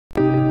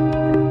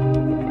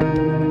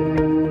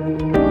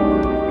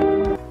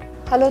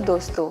Hello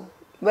dosto,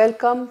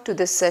 welcome to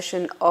this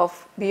session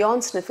of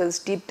Beyond Sniffles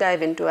Deep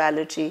Dive into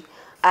Allergy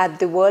at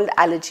the World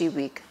Allergy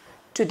Week.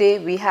 Today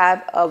we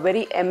have a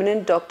very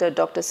eminent doctor,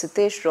 Dr.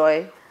 Sitesh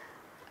Roy,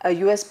 a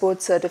US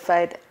board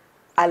certified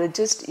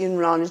allergist,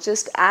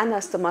 immunologist and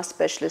asthma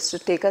specialist to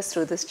take us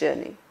through this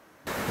journey.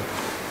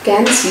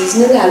 Can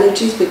seasonal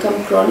allergies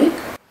become chronic?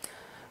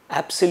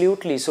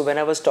 Absolutely. So when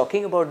I was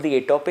talking about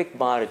the atopic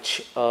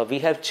march, we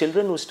have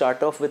children who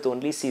start off with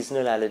only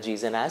seasonal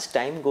allergies, and as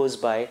time goes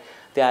by,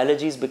 the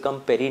allergies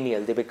become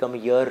perennial, they become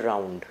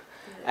year-round.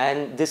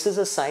 And this is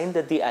a sign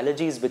that the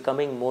allergy is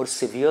becoming more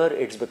severe,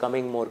 it's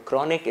becoming more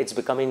chronic, it's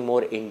becoming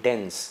more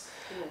intense.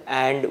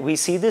 And we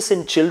see this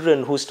in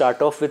children who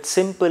start off with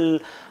simple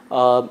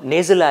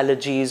nasal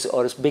allergies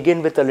or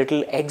begin with a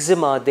little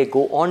eczema. They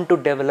go on to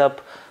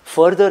develop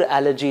further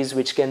allergies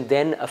which can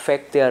then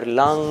affect their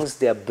lungs,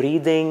 their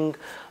breathing,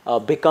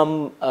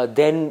 become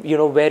then,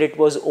 where it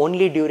was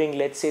only during,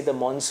 let's say, the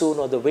monsoon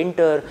or the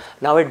winter,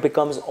 now it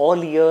becomes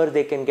all year.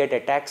 They can get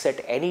attacks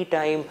at any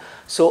time.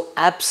 So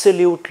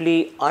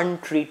absolutely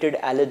untreated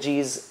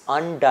allergies,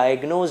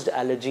 undiagnosed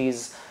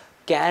allergies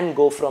can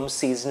go from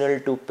seasonal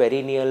to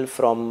perennial,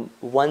 from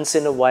once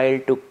in a while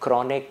to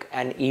chronic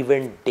and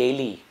even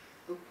daily.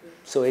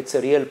 So it's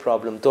a real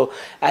problem. तो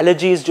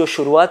allergies जो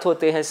शुरुआत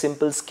होते हैं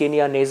simple skin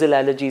या nasal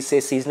allergies से,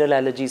 seasonal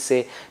allergies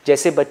से,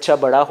 जैसे बच्चा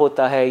बड़ा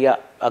होता है या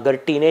अगर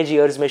teenage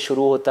years में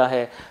शुरू होता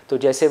है, तो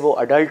जैसे वो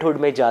adulthood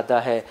में जाता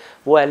है,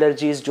 वो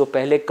allergies जो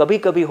पहले कभी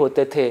कभी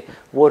होते थे,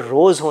 वो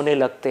रोज़ होने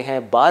लगते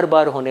हैं, बार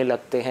बार होने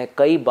लगते हैं,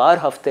 कई बार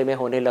हफ्ते में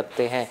होने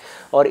लगते हैं,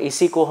 और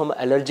इसी को हम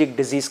allergic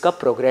disease का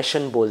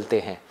progression बोलते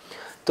हैं.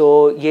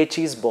 तो ये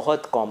चीज़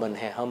बहुत common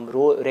है, हम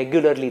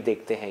रेगुलरली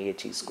देखते हैं ये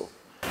चीज़ को.